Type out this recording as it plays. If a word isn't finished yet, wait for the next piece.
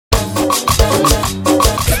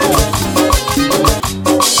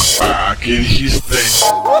¿Qué dijiste?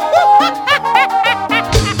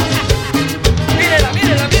 Mírela,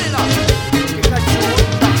 mírela, mírela. Qué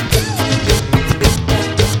cachonda.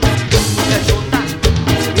 Cachonda,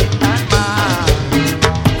 se ve tan mal.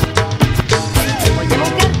 Oye,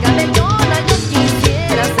 mujer cabellona, yo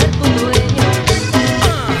quisiera ser tu dueño.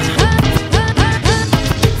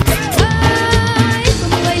 Ay,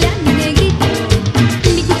 cómo bailar mi negrito,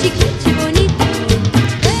 mi cuchi cuchi bonito.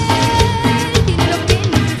 Él tiene lo que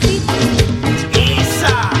necesito.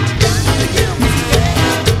 ¡Esa! Ya no te quiero musiquera,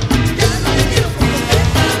 ya no te quiero fofoquera.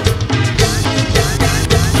 Ya no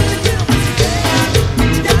te quiero musiquera,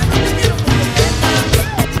 ya no te quiero fofoquera.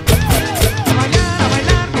 A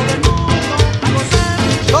bailar, todo el mundo, a gozar.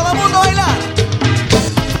 ¡Todo el mundo a bailar!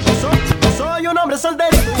 Soy un hombre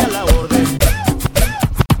solterito y a la orden.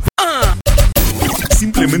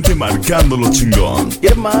 Simplemente marcándolo chingón.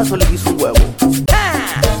 ¿Quieres más o le hizo un huevo?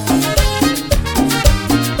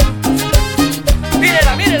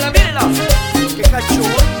 Mírela, mírela, mírela. Qué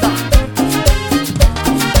cachonda.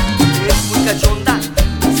 Es muy cachonda,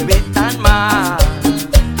 se ve tan mal.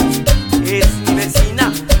 Es mi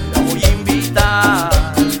vecina, la voy a invitar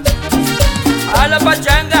a la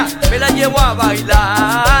pachanga, me la llevo a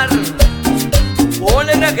bailar.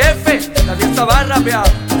 Ponle a jefe, la fiesta va a rapear,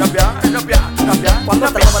 rapear, rapear, rapear. Cuando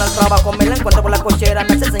salgo para el trabajo me la encuentro por la cochera.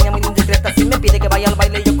 Me hace señas muy indiscreta, si me pide que vaya al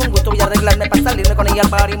baile yo con gusto voy a arreglarme para salirme con ella al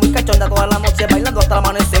bar. Y muy cachonda toda la noche bailando hasta el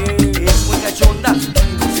amanecer. Es muy cachonda,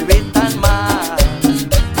 se ve tan mal.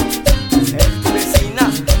 Es tu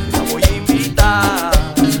vecina, la voy a invitar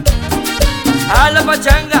a la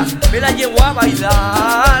pachanga, me la llevo a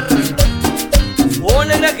bailar.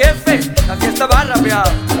 Ponle a jefe, la fiesta va a rapear,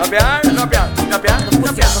 rapear, rapear, rapear, Nos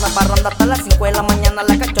pusimos una parranda hasta las 5 de la mañana.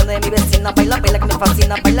 La cachonda de mi vecina baila, baila que me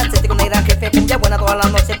fascina. Baila el con el gran jefe, cumbia buena toda la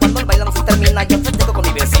noche. Cuando el baile no se termina yo festejo con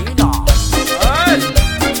mi vecina. ¡Ay!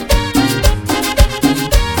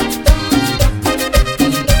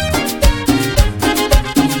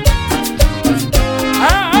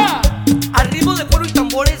 Al ritmo de cuero y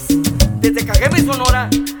tambores, desde Cajeme y Sonora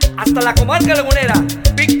hasta la comarca lagunera,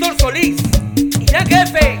 Víctor Solís y ya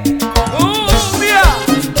jefe, ¡cumbia!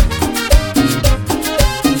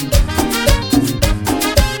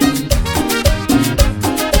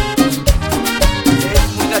 Es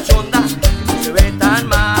muy cachonda, se ve tan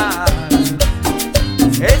mal.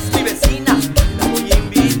 Es mi vecina, la voy a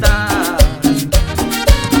invitar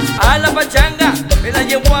a la pachanga, me la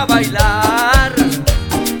llevo a bailar.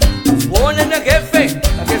 Ponle a jefe,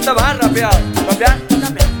 la fiesta va a rapear, rapear,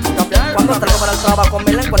 rapear, rapear. Cuando salgo para el trabajo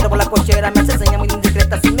me la encuentro por la cochera. Me hace señas muy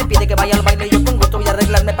indiscreta, si me pide que vaya al baile yo con gusto voy a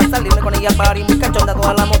arreglarme para salirme con ella al bar. Y muy cachonda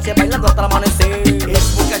toda la noche bailando hasta el amanecer.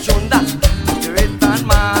 Es muy cachonda, se ve tan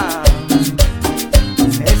mal.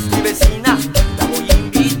 Es mi vecina, la voy a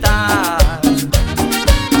invitar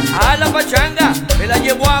a la pachanga, me la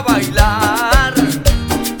llevo a bailar.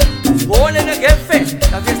 Ponle a jefe,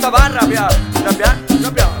 la fiesta va a rapear,